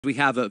We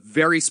have a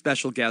very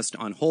special guest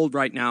on hold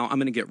right now. I'm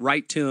going to get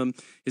right to him.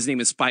 His name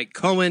is Spike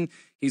Cohen.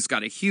 He's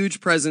got a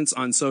huge presence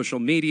on social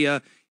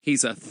media.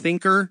 He's a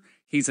thinker.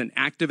 He's an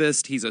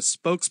activist. He's a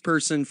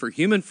spokesperson for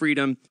human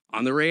freedom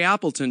on the Ray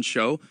Appleton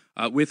Show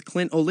with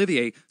Clint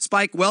Olivier.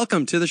 Spike,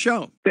 welcome to the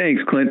show.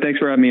 Thanks, Clint. Thanks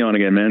for having me on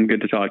again, man.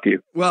 Good to talk to you.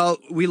 Well,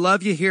 we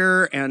love you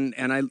here, and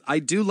I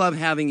do love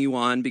having you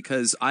on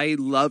because I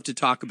love to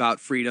talk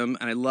about freedom,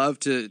 and I love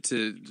to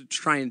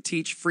try and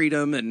teach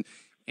freedom and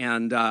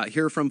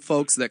hear from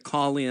folks that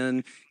call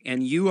in,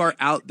 and you are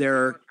out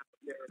there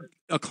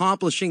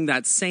accomplishing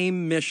that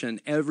same mission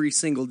every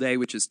single day,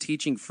 which is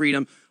teaching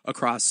freedom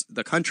across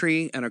the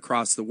country and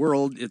across the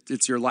world.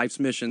 It's your life's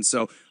mission.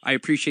 So I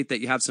appreciate that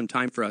you have some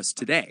time for us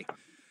today.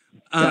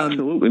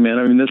 Absolutely, man.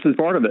 I mean, this is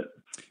part of it.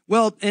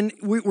 Well, and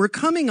we're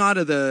coming out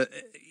of the,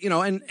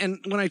 and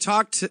when I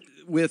talked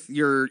with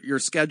your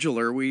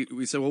scheduler,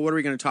 we said, well, what are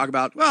we going to talk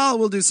about? Well,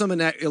 we'll do some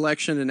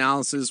election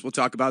analysis. We'll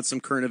talk about some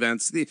current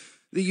events, the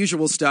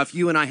usual stuff.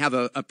 You and I have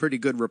a pretty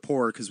good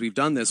rapport because we've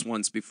done this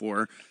once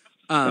before.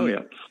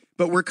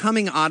 But we're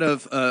coming out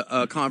of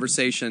a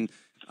conversation.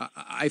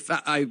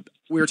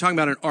 We were talking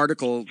about an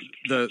article.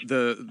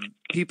 The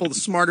people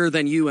smarter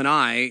than you and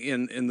I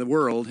in the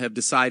world have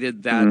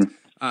decided that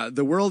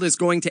the world is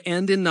going to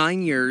end in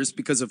 9 years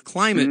because of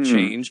climate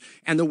change.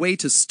 And the way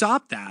to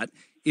stop that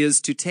is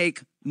to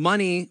take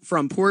money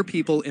from poor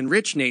people in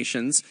rich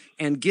nations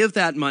and give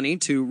that money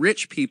to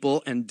rich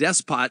people and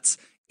despots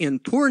in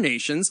poor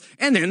nations,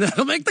 and then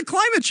they'll make the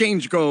climate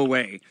change go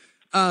away.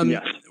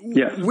 Where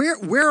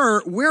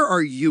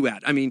are you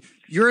at? I mean,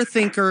 you're a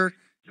thinker.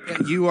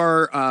 You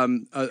are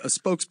a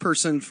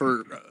spokesperson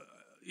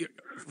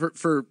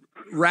for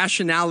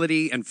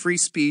rationality and free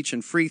speech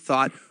and free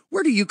thought.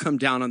 Where do you come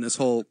down on this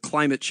whole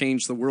climate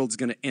change? The world's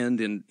going to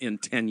end in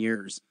 10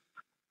 years.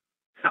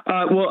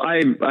 Well,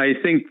 I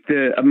think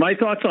my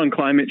thoughts on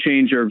climate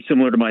change are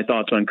similar to my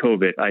thoughts on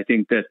COVID. I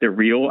think that they're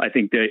real. I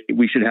think that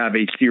we should have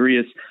a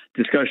serious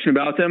discussion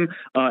about them.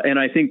 And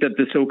I think that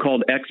the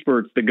so-called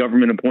experts, the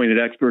government-appointed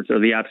experts, are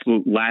the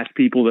absolute last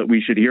people that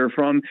we should hear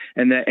from,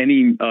 and that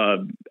any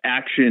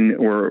action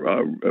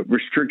or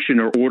restriction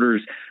or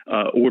orders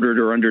ordered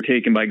or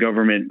undertaken by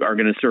government are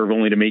going to serve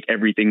only to make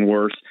everything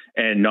worse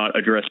and not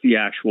address the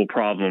actual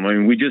problem. I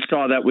mean, we just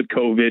saw that with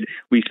COVID.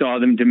 We saw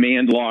them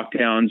demand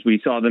lockdowns.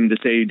 We saw them to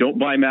say, don't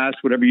buy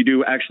masks, whatever you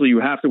do. Actually,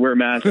 you have to wear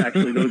masks.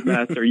 Actually, those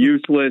masks are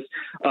useless.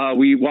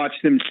 We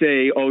watched them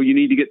say, oh, you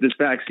need to get this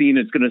vaccine.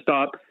 It's going to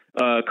stop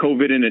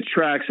COVID in its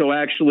tracks. So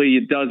actually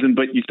it doesn't,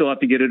 but you still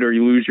have to get it or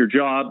you lose your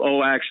job.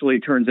 Oh, actually,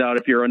 it turns out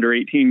if you're under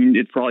 18,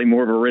 it's probably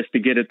more of a risk to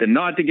get it than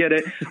not to get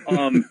it.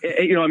 I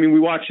mean, we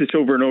watch this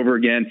over and over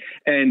again.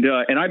 And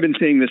I've been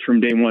saying this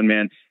from day one,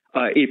 man.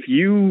 If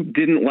you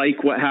didn't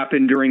like what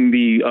happened during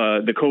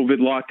the COVID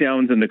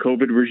lockdowns and the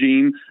COVID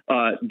regime,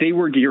 they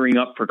were gearing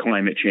up for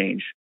climate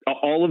change.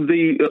 All of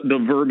the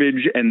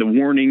verbiage and the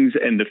warnings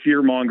and the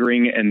fear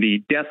mongering and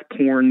the death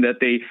porn that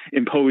they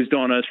imposed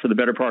on us for the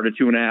better part of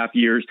 2.5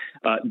 years,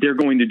 they're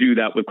going to do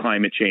that with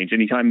climate change.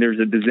 Anytime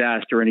there's a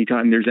disaster,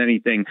 anytime there's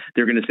anything,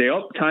 they're going to say,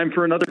 oh, time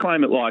for another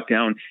climate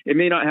lockdown. It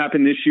may not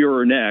happen this year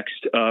or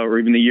next or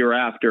even the year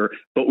after,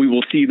 but we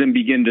will see them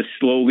begin to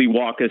slowly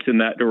walk us in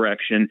that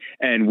direction.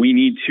 And we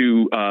need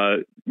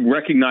to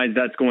recognize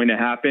that's going to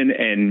happen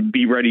and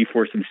be ready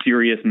for some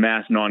serious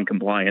mass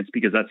noncompliance,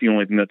 because that's the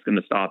only thing that's going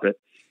to stop it.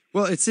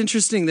 Well, it's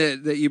interesting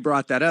that you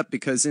brought that up,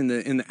 because in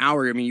the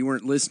hour, I mean, you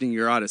weren't listening,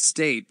 you're out of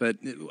state, but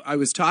I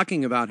was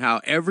talking about how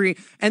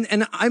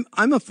and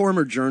I'm a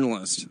former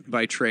journalist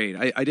by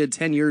trade. I did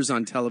 10 years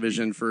on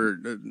television for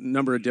a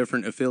number of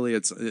different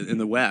affiliates in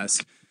the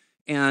West.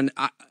 And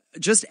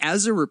just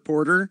as a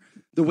reporter,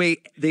 the way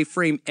they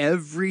frame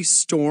every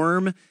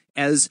storm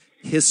as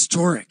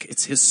historic,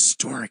 it's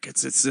historic.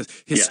 It's a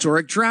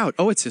historic drought.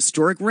 Oh, it's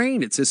historic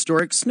rain. It's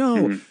historic snow.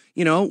 Mm-hmm.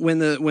 You know, when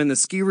the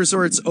ski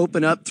resorts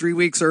open up 3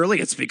 weeks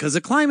early, it's because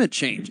of climate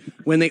change.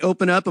 When they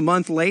open up a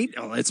month late,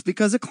 oh, it's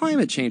because of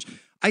climate change.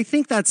 I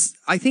think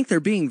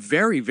they're being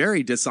very,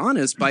 very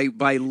dishonest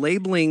by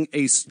labeling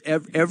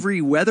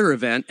every weather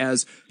event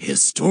as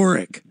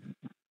historic.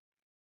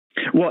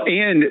 Well,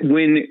 and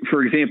when,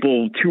 for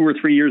example, 2 or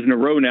 3 years in a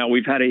row now,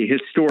 we've had a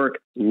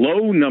historic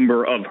low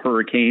number of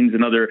hurricanes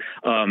and other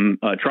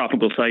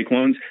tropical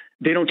cyclones,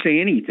 they don't say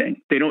anything.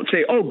 They don't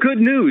say, oh, good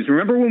news.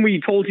 Remember when we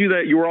told you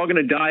that you were all going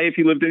to die if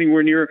you lived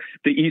anywhere near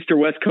the east or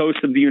west coast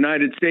of the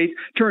United States?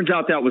 Turns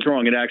out that was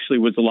wrong. It actually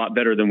was a lot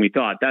better than we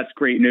thought. That's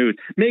great news.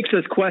 Makes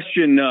us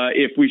question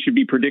if we should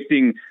be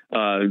predicting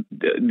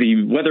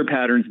the weather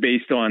patterns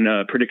based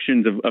on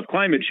predictions of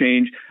climate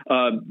change.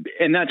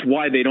 And that's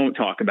why they don't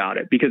talk about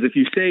it. Because if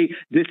you say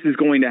this is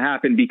going to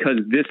happen because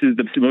this is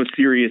the most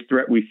serious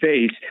threat we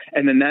face,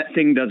 and then that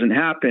thing doesn't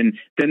happen,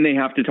 then they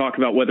have to talk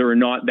about whether or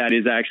not that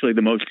is actually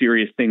the most serious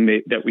thing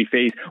that we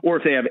face, or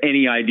if they have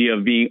any idea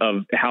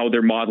of how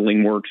their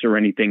modeling works or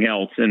anything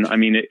else. And I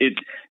mean,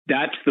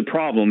 that's the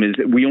problem, is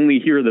that we only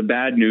hear the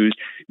bad news.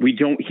 We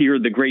don't hear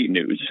the great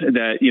news,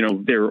 that, you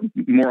know, they're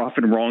more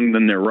often wrong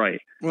than they're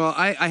right. Well,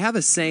 I have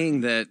a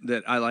saying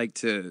that I like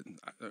to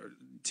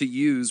to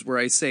use where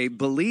I say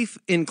belief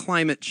in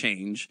climate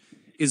change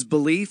is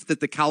belief that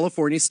the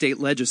California state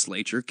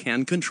legislature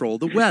can control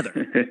the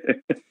weather.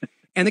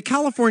 And the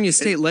California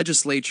state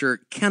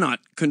legislature cannot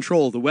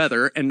control the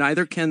weather, and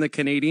neither can the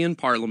Canadian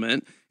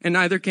Parliament, and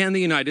neither can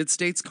the United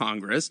States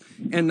Congress,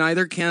 and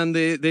neither can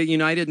the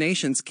United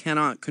Nations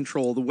cannot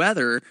control the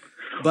weather,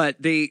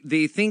 but they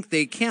think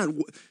they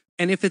can.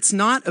 And if it's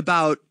not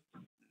about,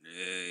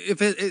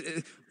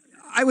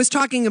 I was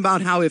talking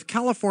about how if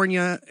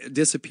California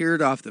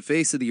disappeared off the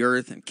face of the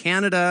earth and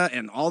Canada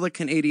and all the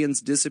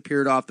Canadians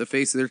disappeared off the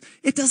face of the earth,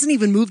 it doesn't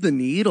even move the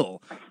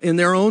needle in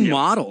their own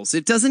models.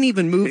 It doesn't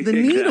even move the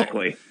needle.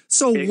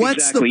 So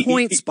what's the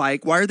point,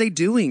 Spike? Why are they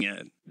doing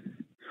it?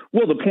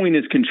 Well, the point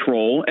is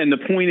control. And the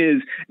point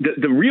is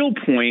the real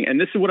point.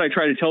 And this is what I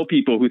try to tell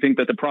people who think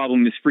that the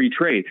problem is free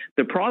trade.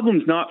 The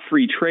problem's not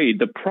free trade.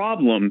 The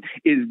problem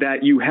is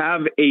that you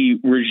have a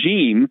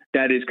regime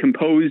that is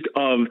composed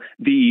of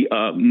the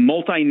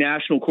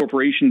multinational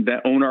corporations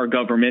that own our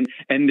government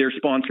and their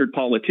sponsored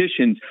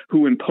politicians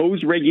who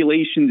impose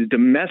regulations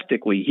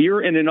domestically.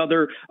 Here and in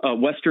other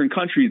Western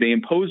countries, they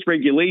impose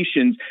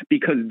regulations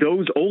because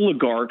those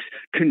oligarchs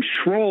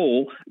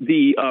control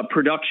the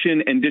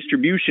production and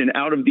distribution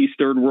out of these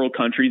third world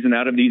countries and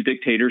out of these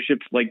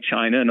dictatorships like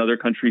China and other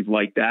countries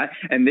like that.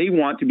 And they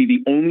want to be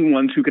the only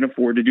ones who can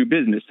afford to do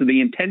business. So they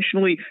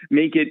intentionally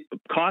make it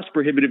cost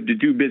prohibitive to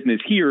do business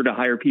here, to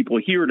hire people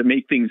here, to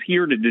make things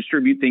here, to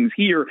distribute things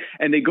here.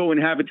 And they go and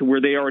have it to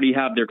where they already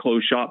have their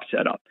closed shop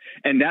set up.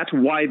 And that's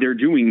why they're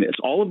doing this.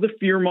 All of the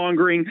fear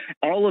mongering,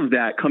 all of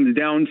that comes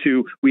down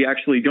to we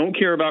actually don't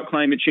care about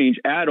climate change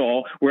at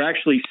all. We're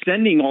actually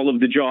sending all of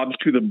the jobs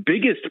to the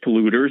biggest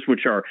polluters,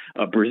 which are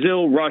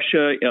Brazil,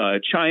 Russia,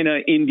 China,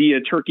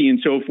 India, Turkey, and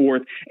so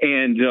forth.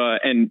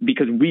 And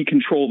because we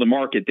control the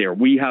market there,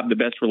 we have the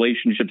best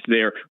relationships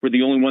there. We're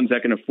the only ones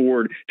that can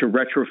afford to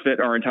retrofit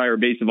our entire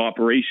base of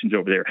operations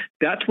over there.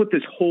 That's what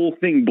this whole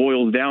thing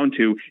boils down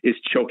to, is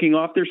choking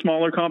off their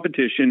smaller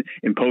competition,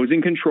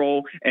 imposing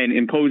control, and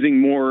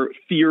imposing more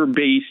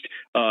fear-based,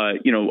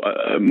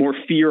 more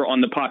fear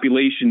on the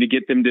population to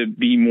get them to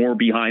be more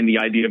behind the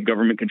idea of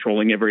government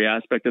controlling every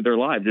aspect of their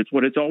lives. It's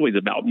what it's always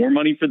about. More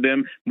money for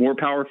them, more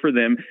power for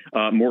them,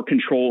 more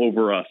control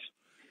over us.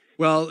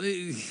 Well,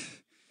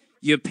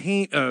 you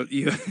paint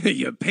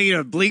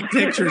a bleak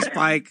picture,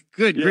 Spike.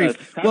 Good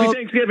grief. Happy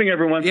Thanksgiving,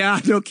 everyone. Yeah,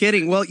 no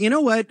kidding. Well, you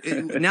know what?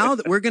 Now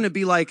that we're going to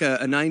be like a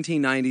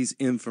 1990s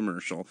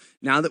infomercial.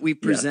 Now that we've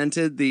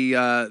presented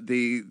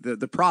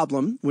the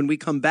problem, when we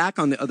come back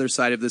on the other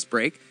side of this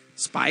break,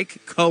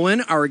 Spike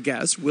Cohen, our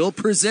guest, will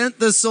present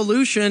the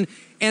solution.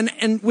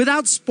 And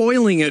without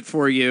spoiling it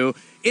for you,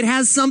 it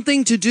has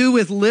something to do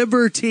with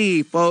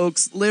liberty,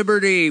 folks.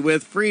 Liberty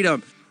with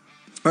freedom.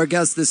 Our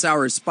guest this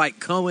hour is Spike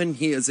Cohen.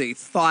 He is a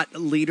thought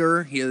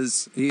leader. He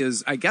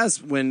is. I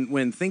guess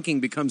when thinking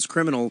becomes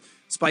criminal,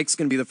 Spike's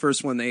going to be the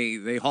first one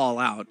they haul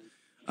out.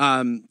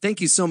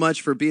 Thank you so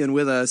much for being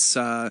with us.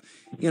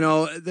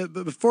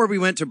 Before we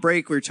went to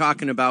break, we were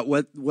talking about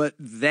what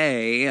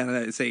they, and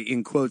I say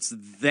in quotes,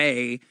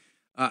 they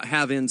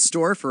have in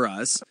store for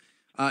us.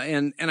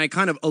 And I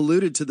kind of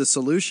alluded to the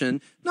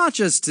solution, not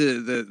just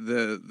to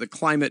the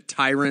climate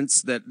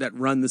tyrants that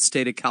run the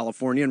state of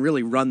California and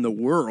really run the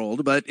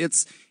world, but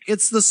it's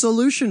the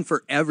solution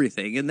for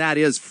everything, and that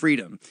is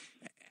freedom.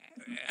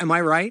 Am I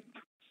right?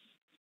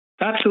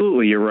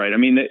 Absolutely, you're right. I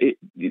mean,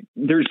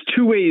 there's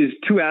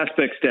two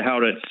aspects to how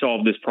to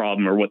solve this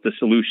problem or what the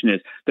solution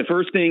is. The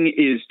first thing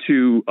is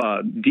to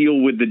deal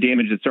with the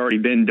damage that's already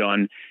been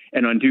done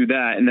and undo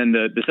that. And then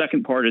the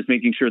second part is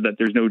making sure that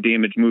there's no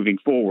damage moving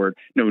forward,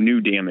 no new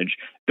damage.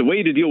 The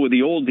way to deal with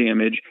the old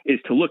damage is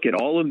to look at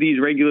all of these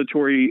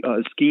regulatory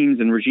schemes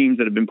and regimes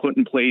that have been put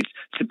in place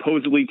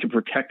supposedly to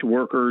protect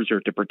workers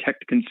or to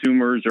protect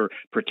consumers or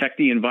protect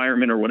the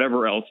environment or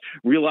whatever else,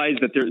 realize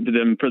that they're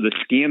them for the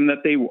scam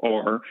that they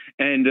are,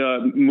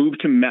 and move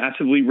to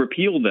massively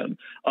repeal them.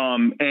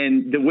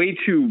 And the way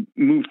to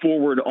move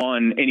forward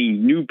on any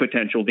new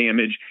potential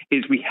damage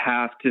is we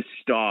have to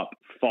stop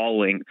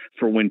falling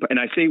for wind. And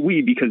I say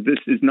we because this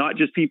is not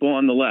just people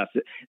on the left.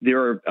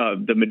 There are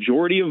the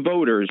majority of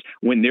voters,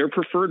 when their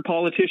preferred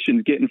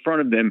politicians get in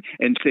front of them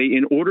and say,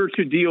 in order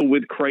to deal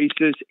with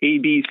crisis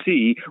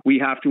ABC, we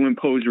have to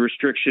impose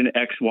restriction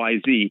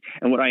XYZ.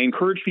 And what I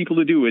encourage people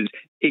to do is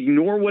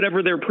ignore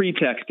whatever their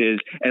pretext is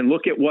and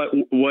look at what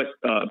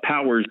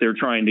powers they're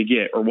trying to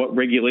get or what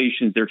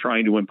regulations they're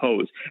trying to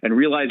impose, and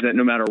realize that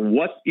no matter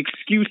what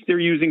excuse they're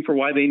using for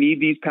why they need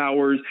these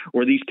powers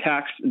or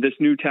this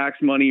new tax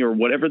money or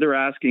whatever they're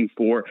asking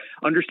for,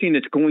 understand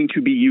it's going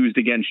to be used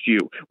against you.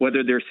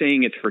 Whether they're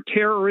saying it's for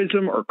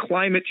terrorism or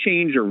climate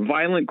change or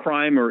violent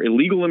crime or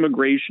illegal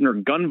immigration or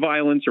gun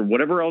violence or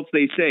whatever else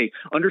they say,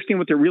 understand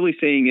what they're really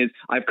saying is,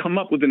 I've come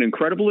up with an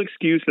incredible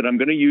excuse that I'm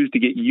going to use to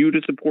get you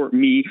to support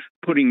me,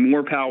 putting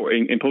more power,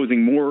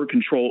 imposing more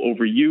control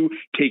over you,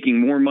 taking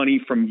more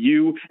money from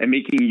you, and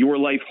making your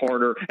life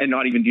harder, and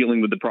not even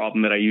dealing with the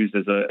problem that I used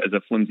as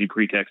a flimsy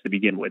pretext to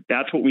begin with.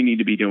 That's what we need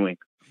to be doing.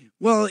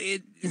 Well,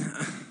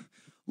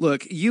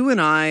 Look, you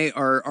and I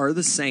are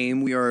the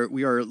same. We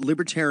are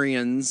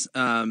libertarians.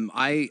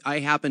 I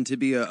happen to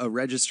be a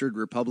registered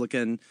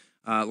Republican,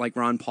 like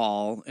Ron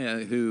Paul,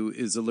 who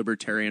is a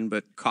libertarian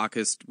but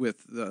caucused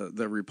with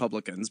the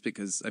Republicans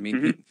because I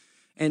mean,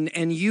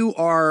 and you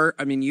are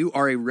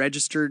a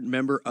registered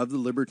member of the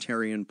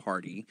Libertarian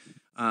Party.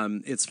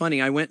 It's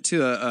funny. I went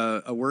to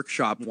a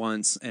workshop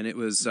once, and it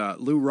was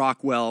Lou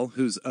Rockwell,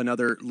 who's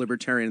another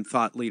libertarian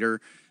thought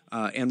leader,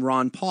 and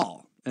Ron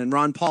Paul. And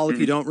Ron Paul, if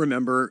you don't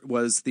remember,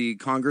 was the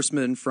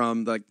congressman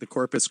from the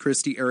Corpus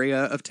Christi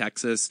area of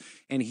Texas,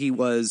 and he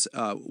was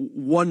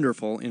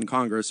wonderful in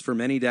Congress for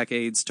many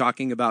decades,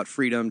 talking about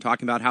freedom,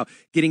 talking about how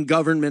getting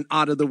government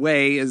out of the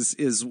way is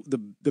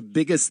the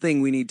biggest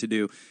thing we need to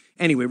do.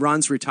 Anyway,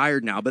 Ron's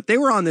retired now, but they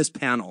were on this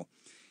panel,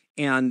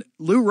 and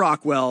Lou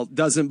Rockwell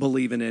doesn't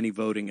believe in any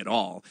voting at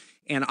all.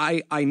 And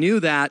I knew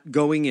that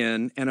going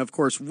in, and of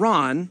course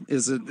Ron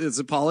is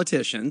a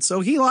politician, so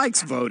he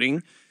likes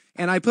voting.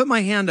 And I put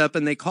my hand up,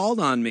 and they called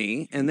on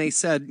me, and they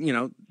said,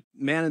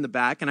 man in the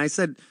back. And I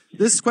said,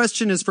 this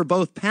question is for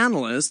both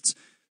panelists.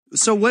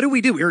 So what do we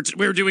do?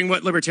 We're doing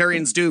what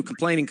libertarians do,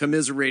 complaining,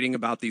 commiserating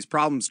about these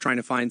problems, trying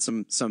to find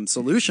some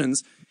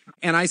solutions.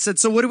 And I said,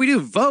 so what do we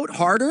do? Vote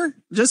harder?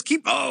 Just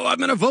I'm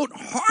going to vote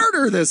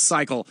harder this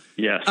cycle.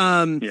 Yes.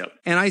 And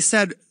I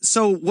said,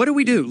 so what do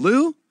we do?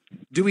 Lou,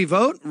 do we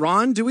vote?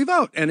 Ron, do we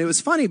vote? And it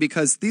was funny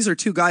because these are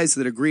two guys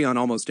that agree on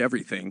almost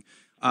everything.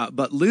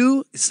 But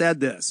Lou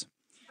said this.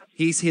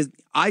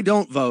 I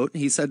don't vote.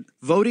 He said,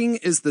 voting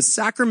is the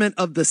sacrament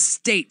of the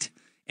state,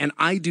 and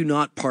I do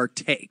not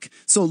partake.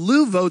 So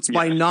Lou votes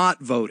by not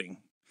voting.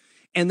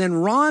 And then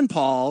Ron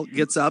Paul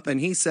gets up and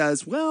he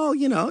says, well,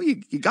 you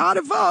got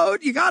to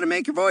vote. You got to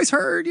make your voice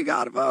heard. You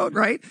got to vote,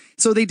 right?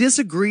 So they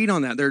disagreed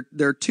on that.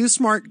 They're two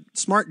smart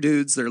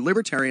dudes. They're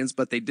libertarians,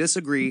 but they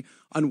disagree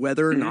on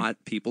whether or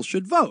not people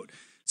should vote.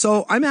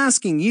 So I'm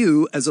asking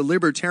you as a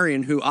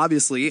libertarian who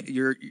obviously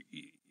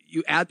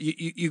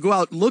you go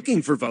out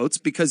looking for votes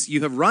because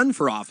you have run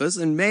for office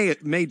and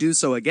may do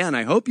so again.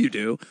 I hope you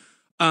do.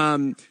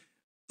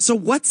 So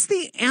what's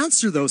the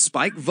answer though,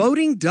 Spike?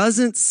 Voting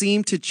doesn't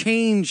seem to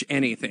change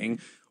anything.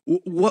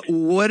 What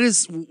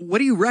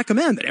do you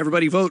recommend? That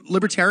everybody vote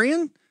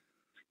libertarian?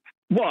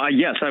 Well,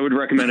 yes, I would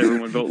recommend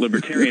everyone vote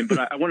libertarian,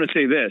 but I want to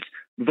say this.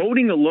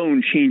 Voting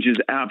alone changes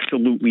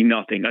absolutely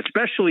nothing,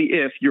 especially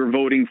if you're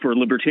voting for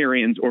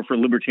libertarians or for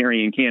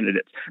libertarian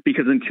candidates,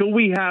 because until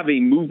we have a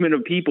movement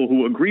of people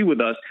who agree with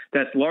us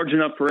that's large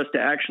enough for us to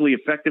actually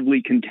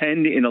effectively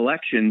contend in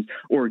elections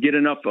or get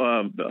enough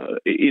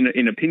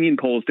in opinion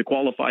polls to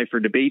qualify for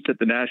debates at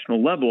the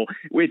national level,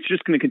 it's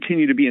just going to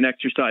continue to be an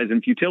exercise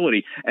in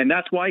futility. And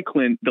that's why,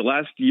 Clint, the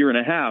last year and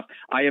a half,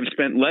 I have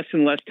spent less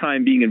and less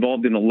time being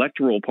involved in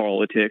electoral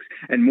politics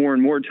and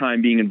more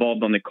time being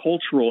involved on the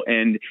cultural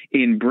end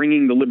in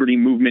bringing the liberty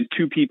movement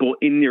to people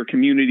in their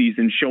communities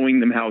and showing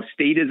them how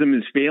statism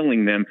is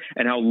failing them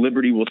and how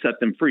liberty will set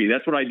them free.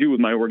 That's what I do with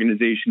my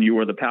organization, You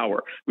Are the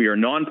Power. We are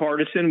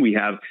nonpartisan. We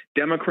have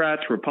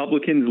Democrats,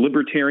 Republicans,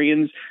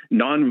 libertarians,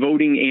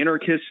 non-voting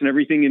anarchists, and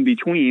everything in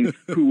between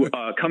who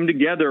come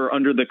together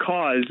under the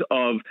cause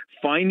of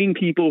finding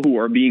people who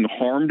are being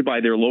harmed by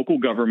their local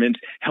governments,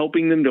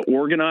 helping them to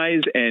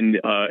organize and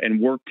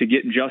work to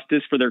get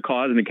justice for their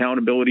cause and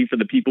accountability for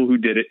the people who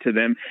did it to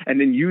them, and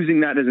then using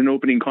that as an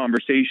opening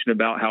conversation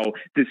about how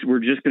we're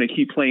just going to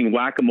keep playing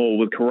whack-a-mole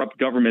with corrupt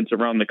governments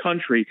around the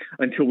country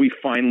until we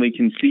finally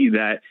can see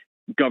that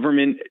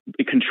government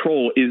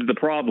control is the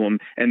problem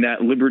and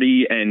that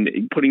liberty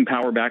and putting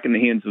power back in the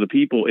hands of the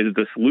people is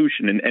the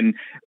solution. And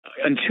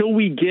until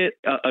we get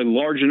a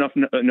large enough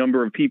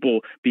number of people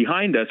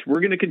behind us,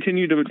 we're going to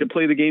continue to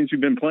play the games we've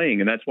been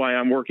playing. And that's why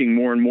I'm working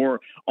more and more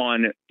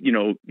on,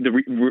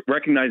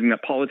 recognizing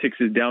that politics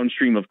is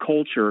downstream of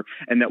culture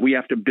and that we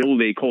have to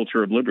build a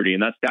culture of liberty.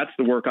 And that's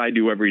the work I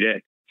do every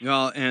day.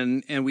 Well,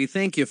 and we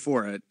thank you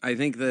for it. I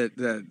think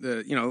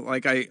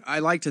that I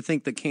like to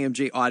think the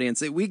KMJ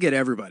audience, we get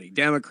everybody,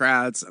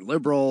 Democrats and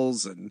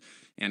liberals and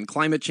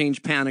climate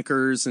change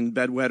panickers and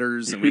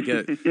bedwetters, and we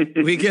get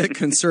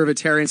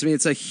conservatarians. I mean,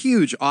 it's a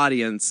huge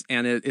audience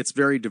and it's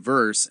very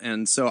diverse.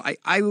 And so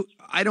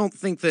I don't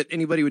think that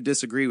anybody would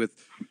disagree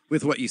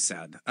with what you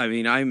said. I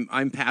mean,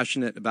 I'm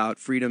passionate about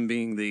freedom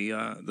being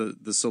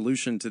the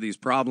solution to these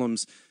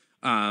problems.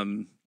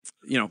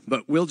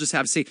 But we'll just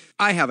have to see.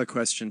 I have a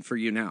question for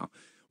you now.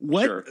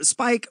 Sure.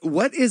 Spike,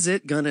 what is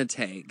it going to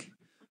take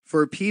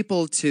for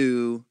people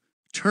to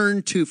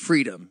turn to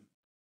freedom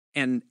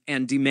and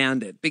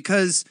demand it?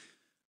 Because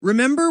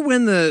remember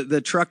when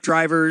the truck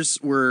drivers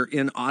were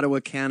in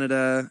Ottawa,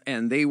 Canada,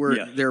 and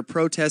they're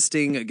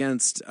protesting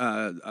against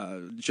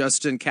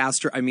Justin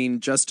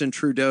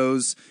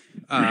Trudeau's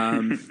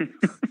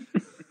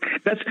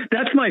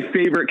That's my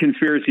favorite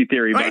conspiracy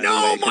theory. By I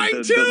know, the way,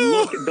 mine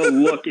too. The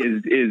look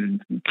is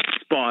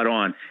spot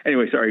on.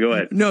 Anyway, sorry, go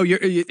ahead. No,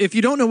 if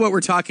you don't know what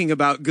we're talking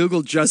about,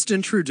 Google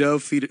Justin Trudeau,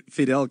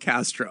 Fidel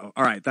Castro.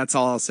 All right, that's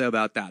all I'll say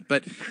about that.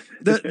 But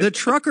the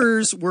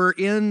truckers were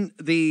in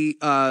the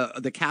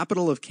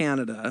capital of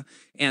Canada,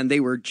 and they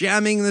were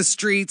jamming the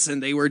streets,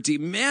 and they were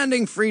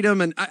demanding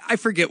freedom. And I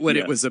forget what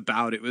it was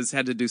about. It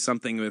had to do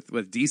something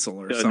with diesel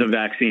or something. The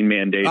vaccine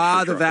mandate.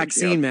 The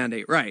vaccine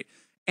mandate, right?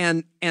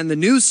 And the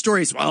news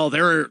stories. Well,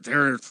 they're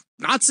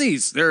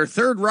Nazis. They're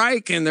Third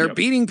Reich, and they're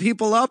beating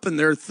people up, and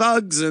they're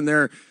thugs, and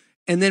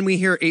then we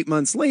hear 8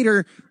 months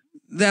later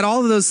that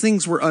all of those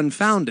things were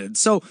unfounded.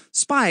 So,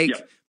 Spike,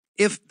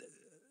 if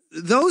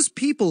those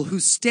people who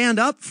stand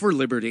up for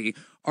liberty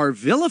are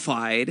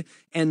vilified,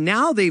 and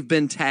now they've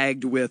been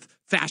tagged with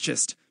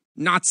fascist,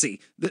 Nazi,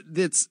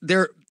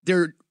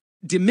 they're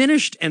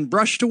diminished and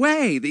brushed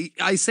away.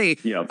 I say,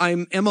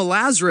 I'm Emma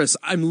Lazarus.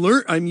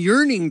 I'm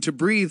yearning to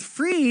breathe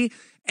free,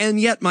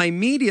 and yet my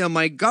media,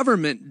 my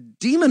government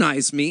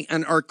demonize me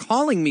and are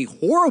calling me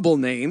horrible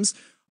names.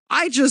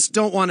 I just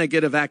don't want to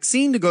get a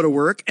vaccine to go to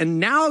work, and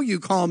now you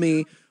call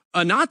me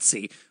a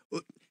Nazi.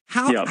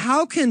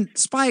 How can,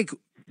 Spike,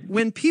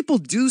 when people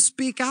do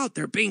speak out,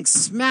 they're being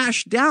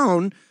smashed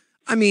down?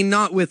 I mean,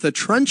 not with a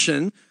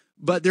truncheon,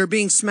 but they're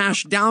being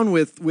smashed down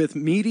with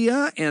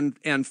media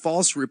and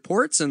false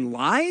reports and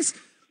lies.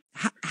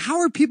 How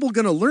are people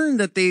going to learn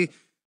that they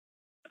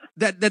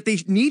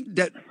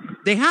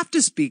have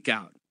to speak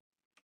out?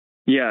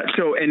 Yeah.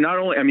 So, and not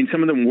only, I mean,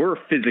 some of them were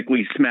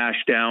physically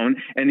smashed down.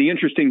 And the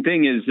interesting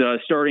thing is,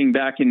 starting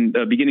back in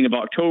the beginning of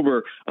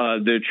October,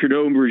 the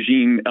Trudeau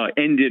regime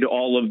ended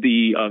all of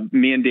the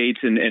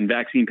mandates and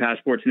vaccine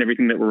passports and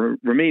everything that were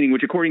remaining,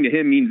 which according to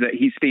him means that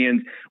he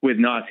stands with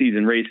Nazis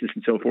and racists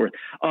and so forth.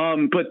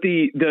 But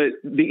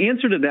the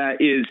answer to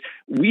that is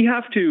we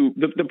have to,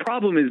 the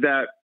problem is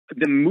that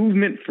the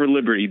movement for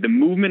liberty, the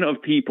movement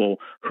of people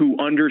who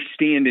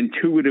understand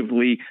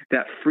intuitively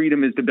that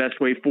freedom is the best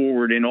way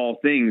forward in all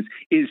things,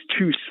 is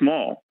too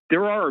small.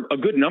 There are a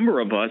good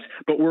number of us,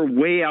 but we're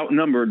way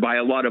outnumbered by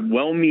a lot of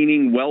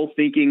well-meaning,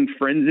 well-thinking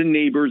friends and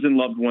neighbors and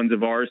loved ones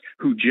of ours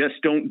who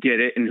just don't get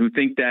it and who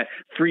think that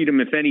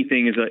freedom, if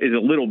anything, is a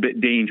little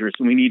bit dangerous.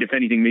 And we need, if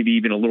anything, maybe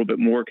even a little bit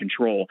more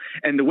control.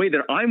 And the way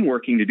that I'm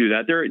working to do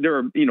that, there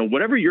are,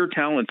 whatever your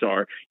talents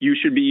are, you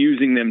should be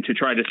using them to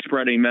try to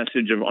spread a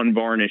message of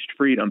unvarnished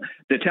freedom.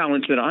 The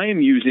talents that I am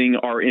using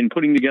are in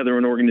putting together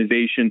an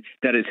organization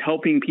that is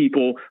helping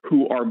people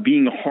who are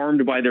being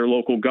harmed by their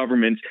local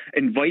governments,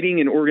 inviting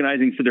and organizing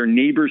for their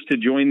neighbors to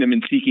join them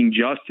in seeking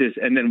justice.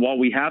 And then while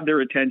we have their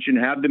attention,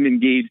 have them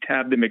engaged,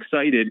 have them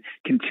excited,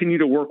 continue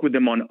to work with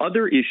them on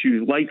other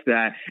issues like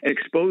that,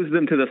 expose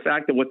them to the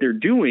fact that what they're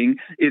doing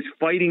is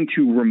fighting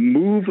to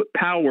remove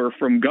power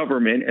from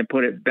government and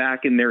put it back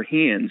in their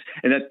hands.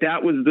 And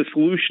that was the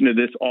solution to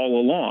this all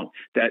along,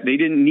 that they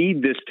didn't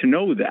need this to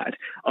know that.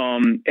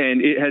 And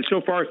it has,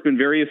 so far, it's been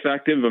very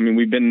effective. I mean,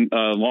 we've been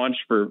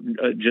launched for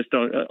just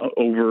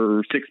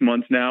over 6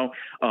 months now,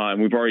 and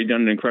we've already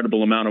done an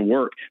incredible amount of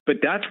work.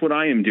 But that's what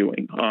I am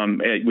doing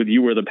with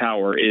You Are the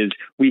Power, is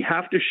we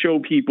have to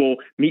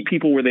meet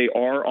people where they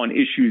are on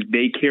issues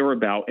they care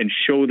about and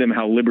show them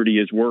how liberty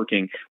is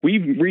working.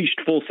 We've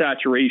reached full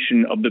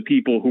saturation of the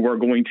people who are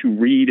going to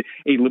read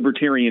a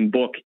libertarian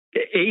book,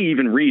 A,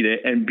 even read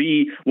it, and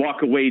B,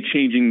 walk away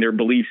changing their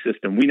belief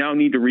system. We now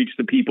need to reach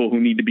the people who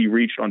need to be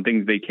reached on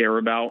things they care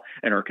about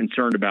and are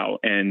concerned about,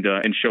 and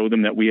show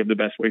them that we have the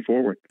best way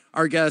forward.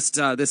 Our guest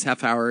this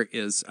half hour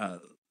is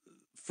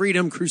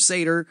Freedom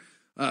Crusader,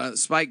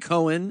 Spike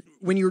Cohen.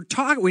 When you're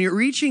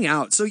reaching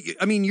out, so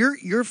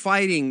you're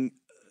fighting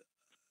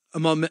a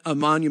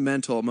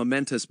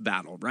momentous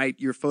battle, right?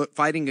 You're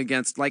fighting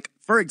against, like,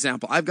 for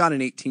example, I've got an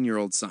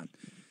 18-year-old son.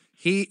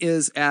 He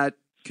is at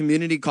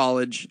community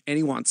college and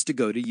he wants to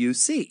go to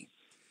UC.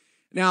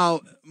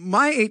 Now,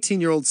 my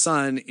 18-year-old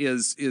son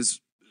is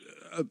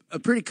a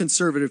pretty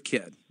conservative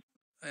kid.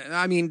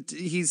 I mean,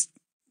 he's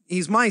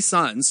my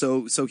son,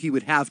 so he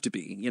would have to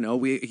be.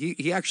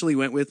 He actually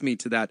went with me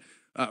to that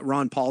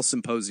Ron Paul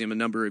symposium a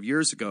number of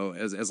years ago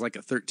as like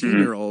a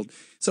 13-year-old.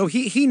 So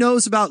he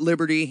knows about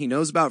liberty. He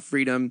knows about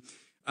freedom.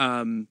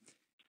 But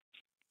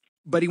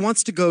he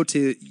wants to go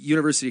to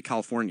University of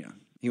California.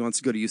 He wants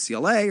to go to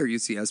UCLA or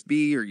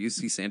UCSB or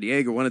UC San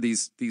Diego, one of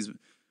these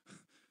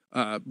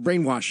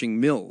brainwashing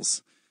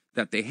mills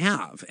that they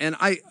have. And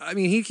I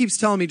mean, he keeps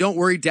telling me, don't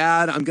worry,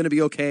 Dad, I'm going to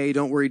be okay.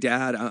 Don't worry,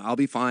 Dad, I'll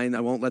be fine.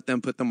 I won't let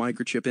them put the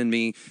microchip in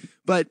me.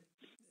 But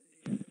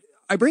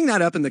I bring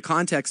that up in the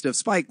context of,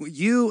 Spike,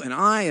 you and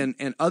I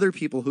and other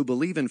people who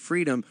believe in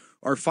freedom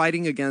are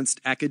fighting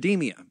against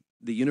academia,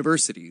 the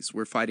universities.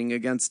 We're fighting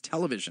against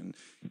television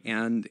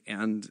and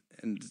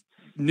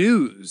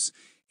news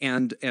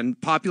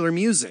and popular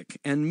music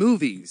and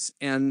movies.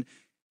 And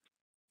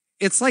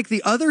it's like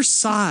the other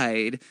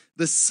side,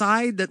 the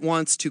side that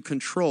wants to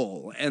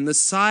control, and the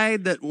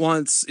side that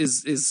wants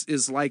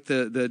is like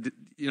the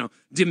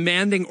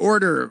demanding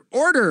order.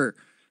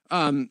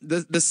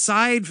 The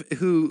side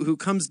who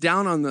comes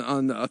down on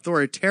the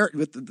authoritarian,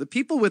 with the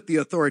people with the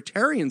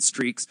authoritarian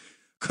streaks,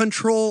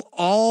 control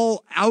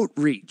all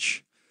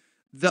outreach.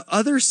 the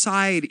other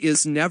side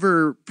is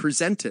never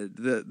presented.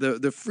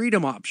 The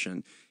freedom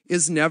option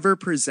is never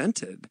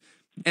presented.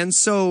 And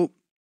so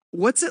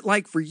what's it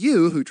like for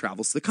you, who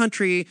travels the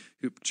country,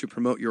 to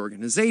promote your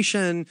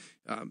organization,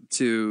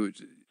 to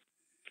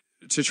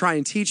try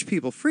and teach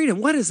people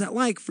freedom? What is that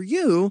like for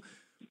you?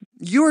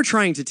 You're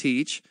trying to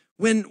teach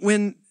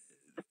when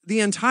the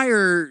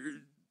entire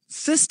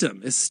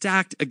system is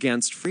stacked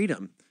against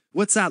freedom.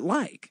 What's that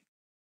like?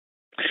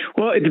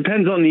 Well, it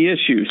depends on the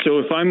issue. So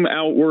if I'm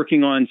out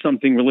working on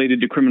something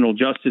related to criminal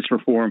justice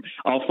reform,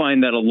 I'll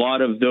find that a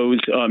lot of those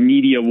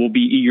media will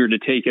be eager to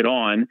take it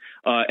on.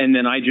 And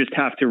then I just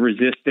have to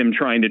resist them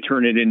trying to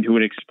turn it into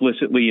an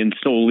explicitly and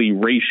solely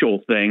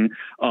racial thing,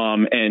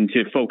 and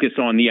to focus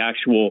on the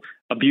actual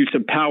abuse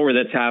of power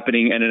that's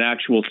happening and an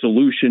actual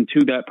solution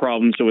to that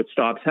problem so it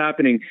stops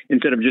happening,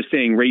 instead of just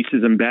saying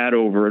racism bad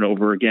over and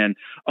over again.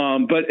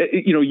 But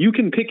you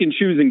can pick and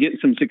choose and get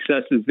some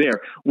successes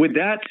there. With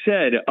that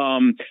said,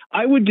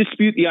 I would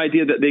dispute the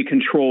idea that they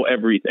control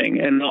everything.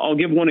 And I'll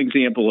give one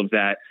example of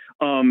that.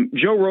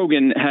 Joe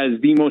Rogan has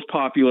the most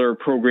popular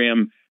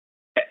program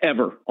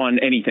ever on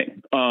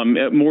anything,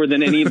 more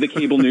than any of the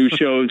cable news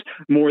shows,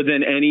 more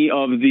than any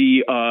of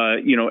the,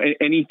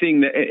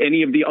 anything that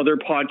any of the other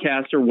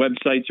podcasts or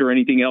websites or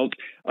anything else,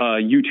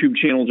 YouTube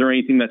channels or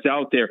anything that's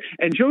out there.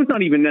 And Joe's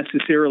not even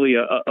necessarily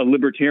a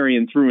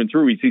libertarian through and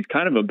through. He's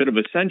kind of a bit of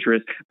a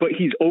centrist, but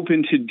he's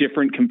open to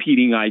different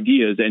competing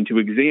ideas and to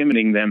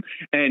examining them.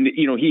 And,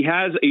 he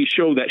has a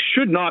show that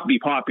should not be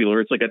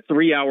popular. It's like a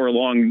 3-hour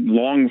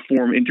long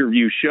form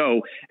interview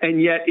show. And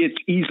yet it's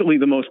easily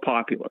the most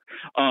popular.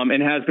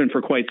 And has been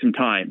for quite some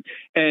time.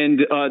 And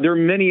there are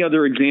many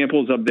other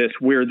examples of this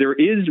where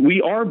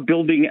we are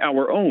building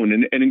our own,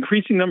 and an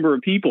increasing number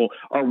of people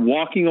are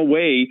walking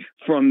away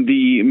from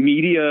the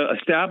media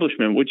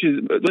establishment, which is,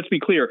 let's be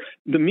clear,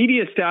 the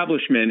media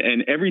establishment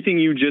and everything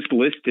you just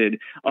listed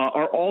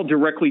are all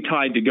directly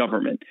tied to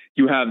government.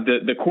 You have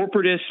the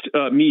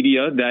corporatist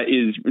media that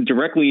is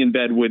directly in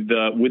bed with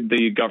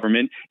the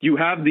government. You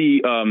have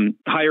the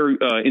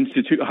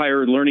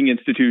higher learning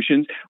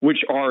institutions, which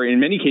are in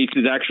many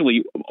cases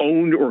actually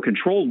owned or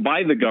controlled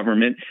by the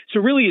government. So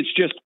really, it's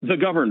just the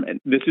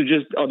government. This is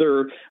just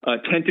other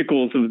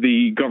tentacles of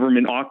the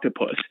government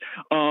octopus.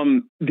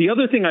 The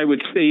other thing I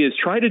would say is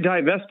try to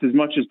divest as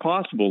much as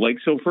possible.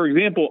 So for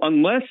example,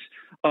 unless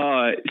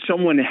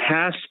someone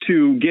has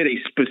to get a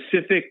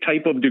specific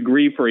type of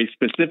degree for a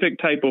specific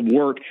type of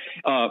work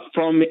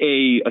from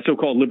a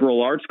so-called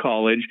liberal arts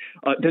college,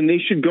 then they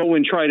should go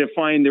and try to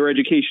find their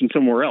education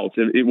somewhere else,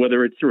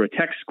 whether it's through a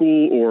tech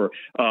school or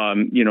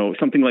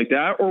something like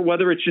that, or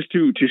whether it's just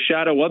to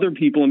shadow other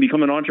people and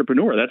become an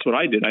entrepreneur. That's what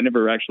I did. I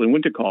never actually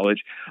went to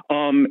college.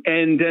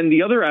 And then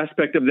the other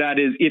aspect of that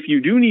is, if you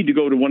do need to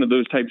go to one of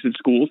those types of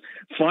schools,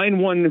 find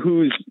one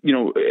whose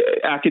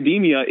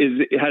academia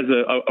has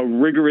a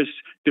rigorous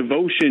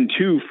devotion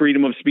to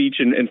freedom of speech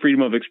and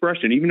freedom of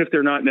expression, even if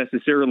they're not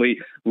necessarily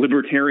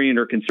libertarian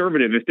or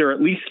conservative. If they're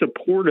at least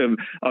supportive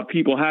of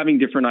people having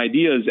different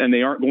ideas, and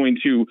they aren't going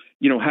to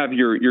have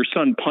your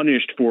son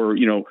punished for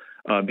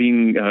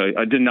being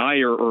a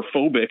denier or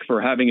phobic for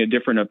having a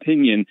different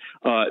opinion,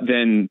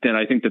 then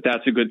I think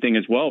that's a good thing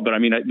as well. But I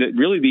mean,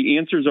 really the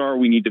answers are,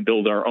 we need to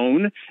build our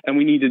own, and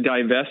we need to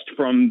divest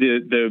from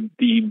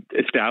the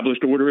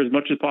established order as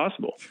much as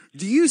possible.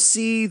 Do you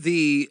see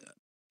the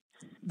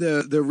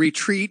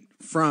retreat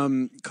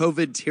from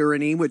COVID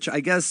tyranny, which I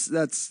guess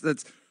that's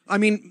I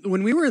mean,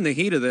 when we were in the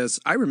heat of this,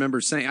 I remember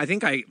saying, I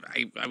think I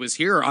was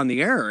here on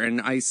the air, and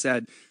I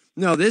said,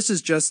 no, this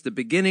is just the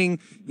beginning.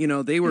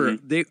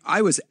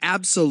 I was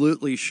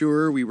absolutely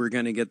sure we were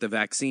going to get the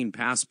vaccine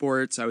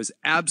passports. I was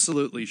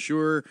absolutely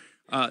sure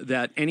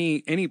that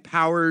any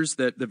powers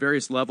that the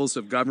various levels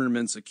of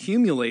governments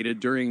accumulated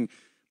during,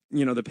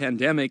 the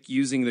pandemic,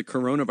 using the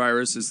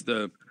coronavirus as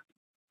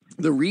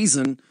the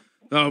reason,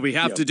 oh, we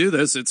have to do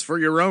this. It's for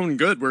your own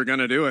good. We're going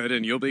to do it,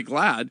 and you'll be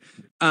glad.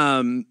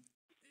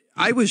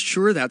 I was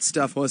sure that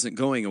stuff wasn't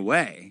going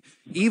away,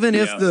 even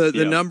if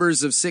the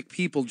numbers of sick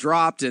people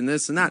dropped and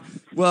this and that.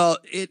 Well,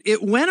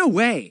 it went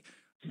away.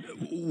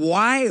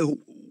 Why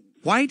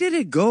did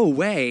it go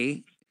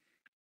away?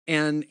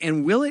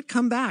 And will it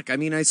come back? I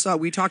mean,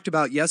 we talked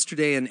about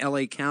yesterday in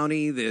LA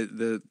County,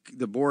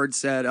 the board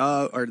said,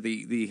 or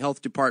the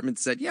health department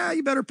said, yeah,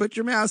 you better put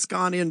your mask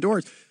on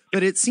indoors.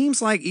 But it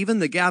seems like even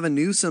the Gavin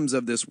Newsoms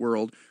of this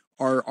world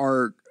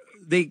are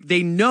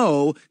they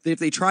know that if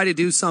they try to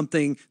do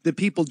something, the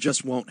people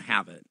just won't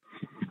have it.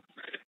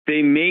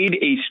 They made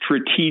a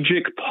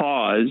strategic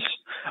pause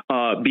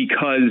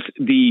because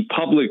the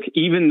public,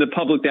 even the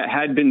public that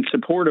had been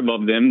supportive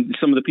of them,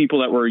 some of the people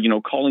that were,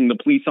 calling the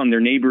police on their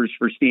neighbors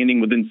for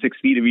standing within 6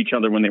 feet of each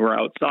other when they were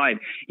outside,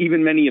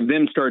 even many of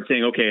them start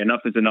saying, okay,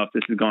 enough is enough.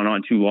 This has gone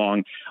on too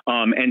long.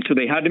 And so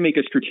they had to make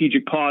a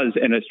strategic pause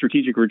and a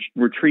strategic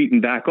retreat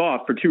and back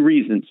off for two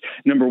reasons.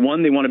 Number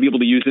one, they want to be able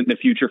to use it in the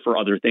future for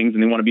other things,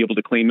 and they want to be able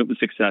to claim it was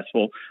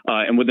successful.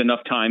 And with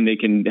enough time, they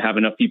can have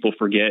enough people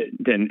forget,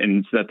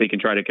 and so that they can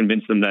try to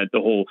convince them that the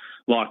whole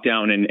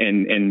lockdown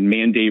and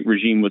mandate regime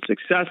regime was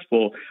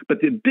successful.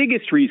 But the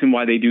biggest reason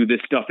why they do this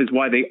stuff is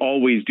why they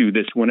always do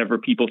this whenever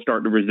people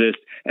start to resist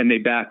and they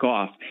back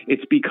off.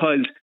 It's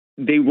because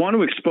they don't want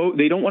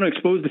to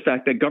expose the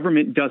fact that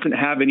government doesn't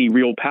have any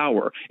real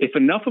power. If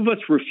enough of us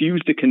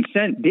refuse to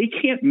consent, they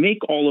can't make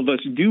all of us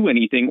do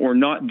anything or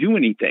not do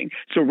anything.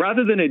 So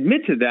rather than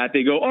admit to that,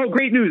 they go, oh,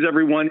 great news,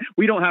 everyone.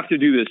 We don't have to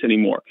do this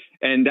anymore.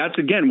 And that's,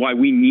 again, why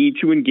we need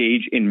to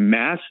engage in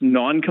mass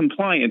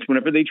non-compliance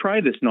whenever they try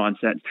this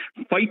nonsense.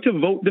 Fight to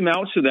vote them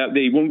out so that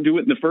they won't do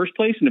it in the first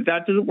place. And if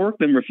that doesn't work,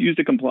 then refuse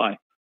to comply.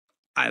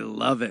 I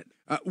love it.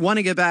 Want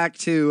to get back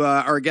to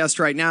our guest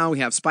right now. We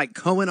have Spike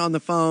Cohen on the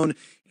phone,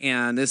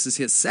 and this is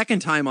his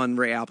second time on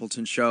Ray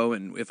Appleton's show.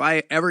 And if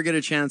I ever get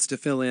a chance to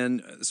fill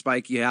in,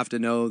 Spike, you have to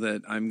know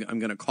that I'm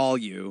going to call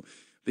you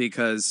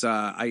because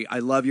I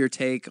love your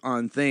take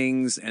on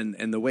things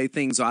and the way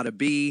things ought to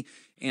be.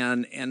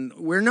 And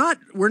we're not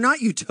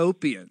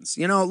utopians.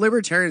 You know,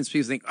 libertarians,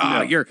 people think,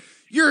 oh, no.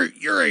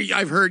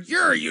 I've heard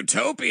you're a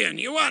utopian.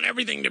 You want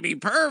everything to be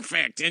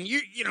perfect. And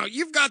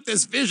you've got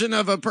this vision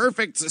of a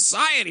perfect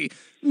society.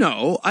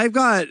 No, I've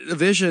got a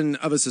vision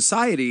of a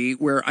society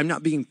where I'm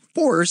not being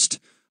forced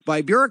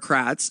by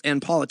bureaucrats and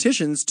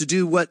politicians to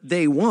do what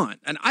they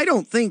want. And I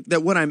don't think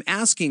that what I'm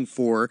asking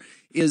for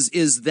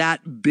is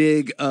that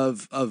big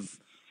of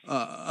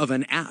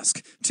an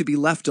ask, to be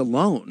left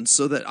alone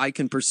so that I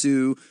can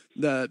pursue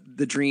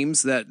the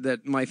dreams that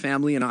my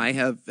family and I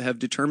have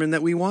determined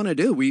that we want to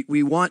do.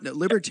 We want,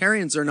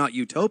 libertarians are not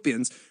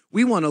utopians.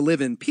 We want to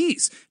live in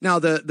peace. Now,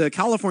 the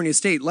California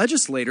state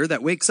legislator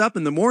that wakes up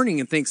in the morning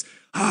and thinks,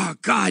 oh,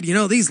 God,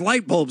 these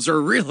light bulbs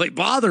are really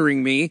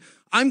bothering me.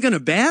 I'm going to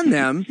ban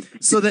them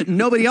so that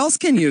nobody else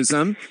can use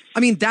them. I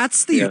mean,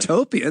 that's the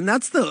utopian.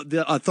 That's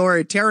the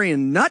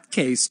authoritarian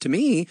nutcase to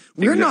me.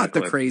 We're not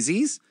the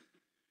crazies.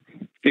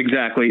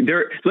 Exactly.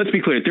 Let's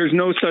be clear. There's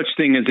no such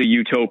thing as a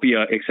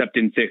utopia except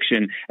in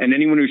fiction. And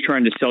anyone who's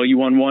trying to sell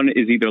you on one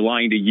is either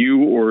lying to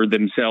you or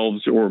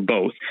themselves or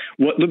both.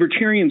 What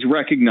libertarians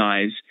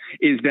recognize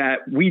is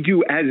that we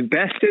do as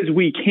best as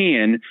we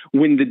can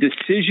when the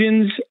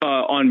decisions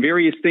on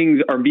various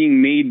things are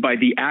being made by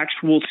the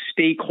actual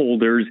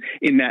stakeholders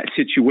in that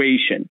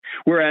situation.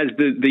 Whereas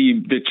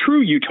the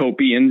true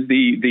utopians,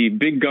 the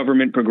big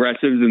government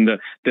progressives and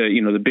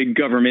the big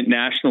government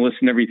nationalists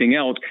and everything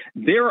else,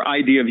 their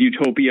idea of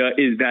utopia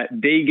is that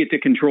they get to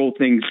control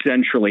things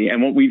centrally.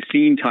 And what we've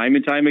seen time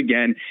and time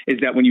again is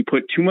that when you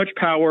put too much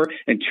power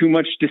and too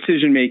much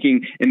decision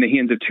making in the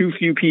hands of too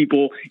few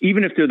people,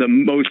 even if they're the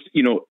most,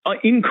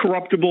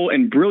 incorruptible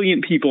and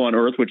brilliant people on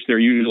earth, which they're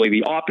usually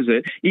the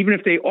opposite, even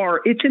if they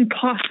are, it's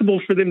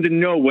impossible for them to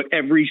know what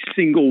every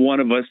single one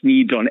of us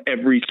needs on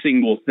every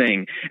single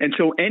thing. And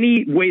so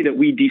any way that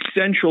we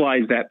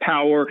decentralize that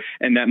power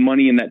and that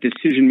money and that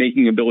decision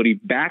making ability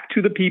back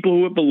to the people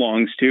who it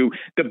belongs to,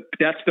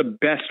 that's the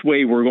best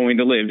way we're going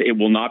to live. It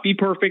will not be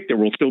perfect. There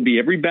will still be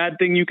every bad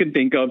thing you can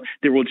think of.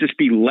 There will just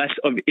be less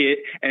of it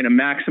and a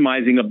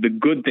maximizing of the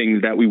good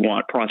things that we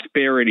want: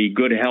 prosperity,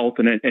 good health,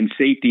 and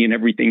safety and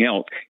everything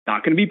else.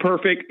 Not going to be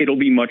perfect. It'll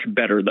be much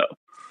better, though.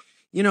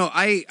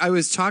 I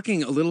was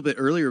talking a little bit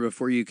earlier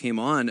before you came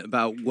on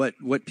about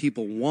what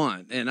people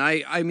want. And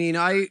I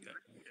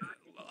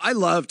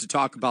love to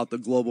talk about the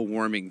global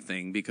warming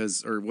thing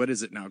or what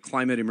is it now?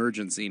 Climate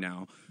emergency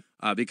now.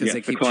 Because they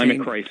keep the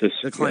climate crisis.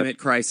 The climate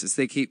crisis.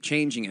 They keep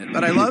changing it.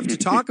 But I love to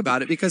talk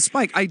about it because,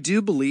 Spike, I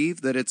do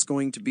believe that it's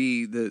going to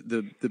be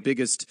the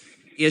biggest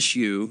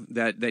issue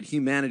that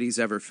humanity's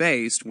ever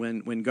faced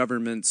when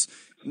governments,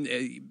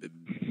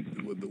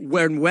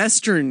 when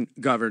Western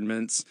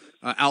governments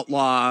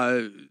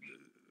outlaw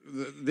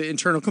the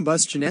internal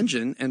combustion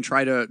engine and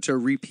try to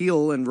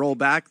repeal and roll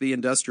back the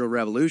Industrial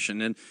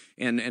Revolution.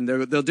 And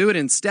they'll do it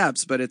in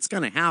steps, but it's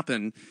going to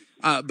happen.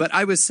 But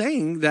I was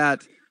saying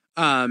that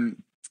I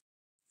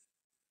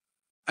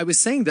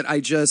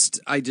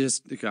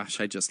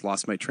just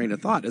lost my train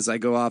of thought as I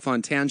go off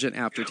on tangent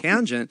after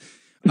tangent.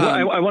 Well,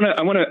 I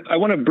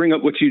want to bring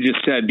up what you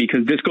just said,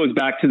 because this goes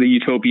back to the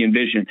utopian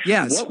vision.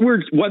 Yes.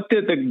 What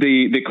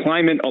the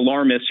climate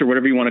alarmists, or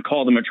whatever you want to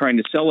call them, are trying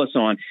to sell us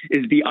on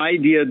is the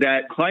idea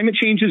that climate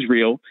change is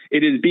real.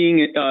 It is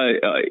being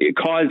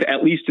caused,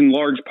 at least in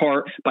large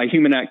part, by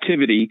human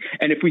activity.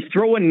 And if we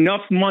throw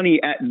enough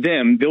money at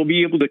them, they'll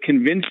be able to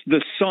convince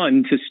the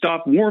sun to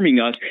stop warming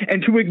us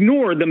and to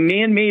ignore the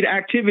man-made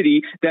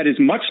activity that is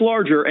much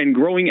larger and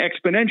growing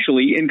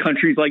exponentially in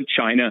countries like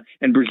China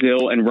and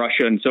Brazil and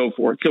Russia and so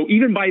forth. So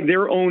even by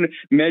their own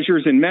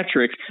measures and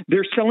metrics,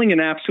 they're selling an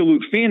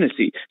absolute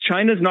fantasy.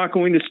 China's not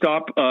going to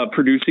stop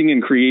producing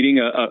and creating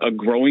a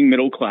growing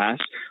middle class.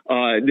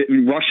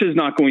 Russia's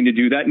not going to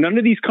do that. None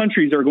of these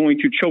countries are going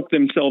to choke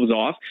themselves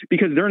off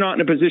because they're not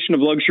in a position of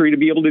luxury to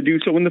be able to do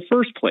so in the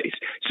first place.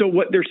 So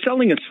what they're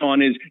selling us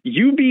on is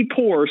you be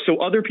poor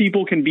so other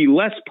people can be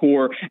less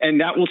poor,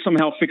 and that will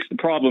somehow fix the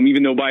problem,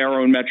 even though by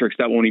our own metrics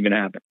that won't even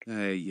happen.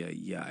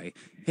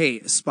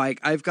 Hey, Spike,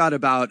 I've got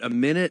about a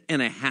minute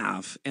and a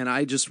half, and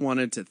I just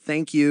wanted to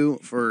thank you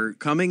for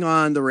coming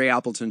on the Ray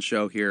Appleton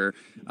Show here.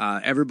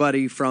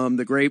 Everybody from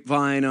the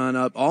Grapevine on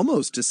up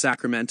almost to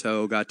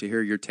Sacramento got to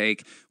hear your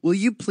take. Will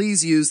you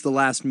please use the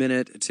last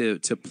minute to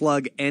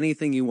plug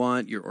anything you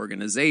want, your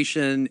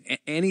organization,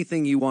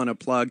 anything you want to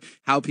plug,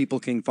 how people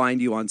can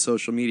find you on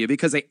social media,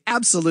 because they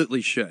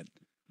absolutely should.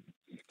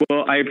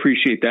 Well, I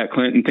appreciate that,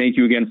 Clint, and thank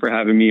you again for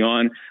having me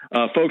on.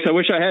 Folks, I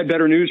wish I had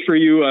better news for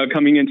you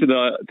coming into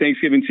the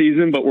Thanksgiving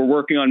season, but we're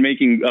working on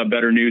making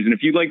better news. And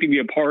if you'd like to be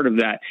a part of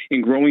that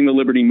in growing the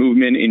liberty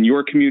movement in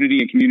your community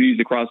and communities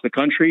across the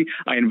country,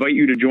 I invite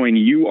you to join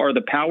You Are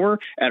the Power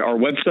at our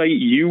website,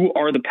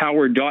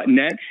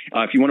 youarethepower.net.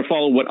 If you want to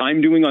follow what I'm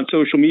doing on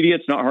social media,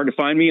 it's not hard to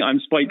find me. I'm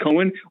Spike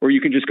Cohen, or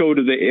you can just go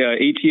to the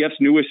ATF's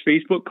newest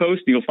Facebook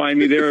post, and you'll find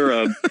me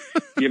there,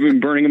 giving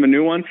Birmingham a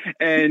new one.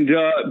 And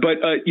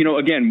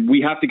again,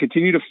 we have to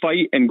continue to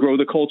fight and grow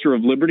the culture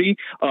of liberty.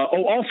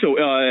 Also,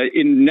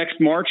 in next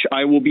March,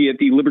 I will be at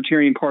the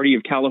Libertarian Party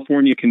of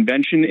California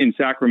convention in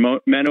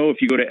Sacramento. If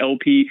you go to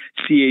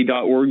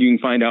lpca.org, you can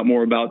find out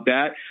more about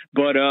that.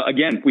 But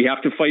again, we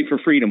have to fight for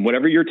freedom.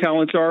 Whatever your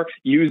talents are,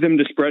 use them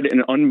to spread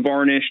an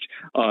unvarnished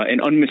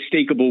and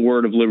unmistakable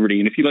word of liberty.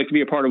 And if you'd like to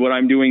be a part of what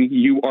I'm doing,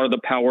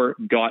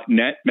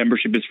 youarethepower.net.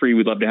 Membership is free.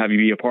 We'd love to have you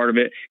be a part of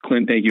it.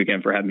 Clint, thank you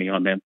again for having me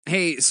on, man.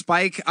 Hey,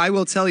 Spike, I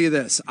will tell you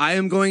this. I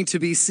am going to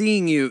be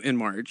seeing you in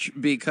March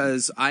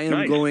because I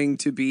am going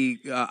to be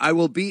I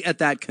will be at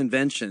that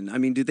convention. I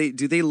mean, do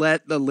they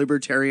let the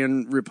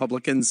Libertarian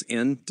Republicans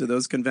in to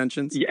those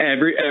conventions? Yeah,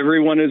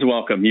 everyone is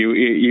welcome. You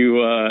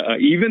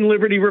even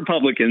Liberty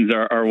Republicans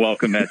are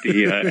welcome at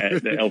the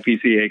at the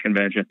LPCA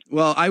convention.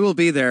 Well, I will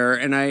be there,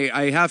 and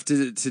I have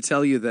to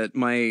tell you that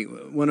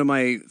one of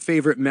my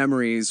favorite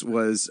memories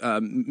was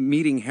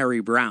meeting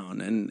Harry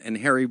Brown, and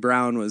Harry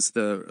Brown was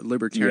the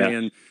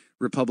Libertarian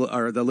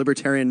the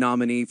Libertarian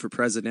nominee for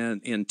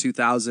president in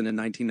 2000 and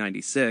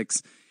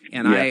 1996.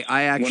 And I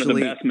actually, one of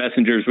the best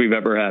messengers we've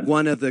ever had,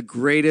 one of the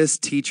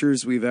greatest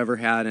teachers we've ever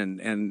had,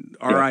 and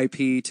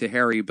RIP to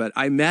Harry. But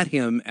I met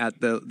him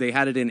they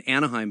had it in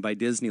Anaheim by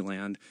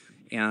Disneyland.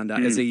 And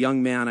as a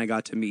young man, I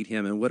got to meet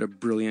him, and what a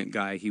brilliant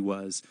guy he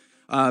was.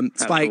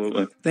 Spike,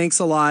 thanks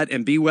a lot,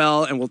 and be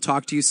well, and we'll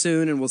talk to you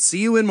soon, and we'll see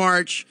you in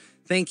March.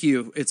 Thank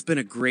you. It's been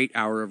a great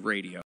hour of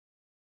radio.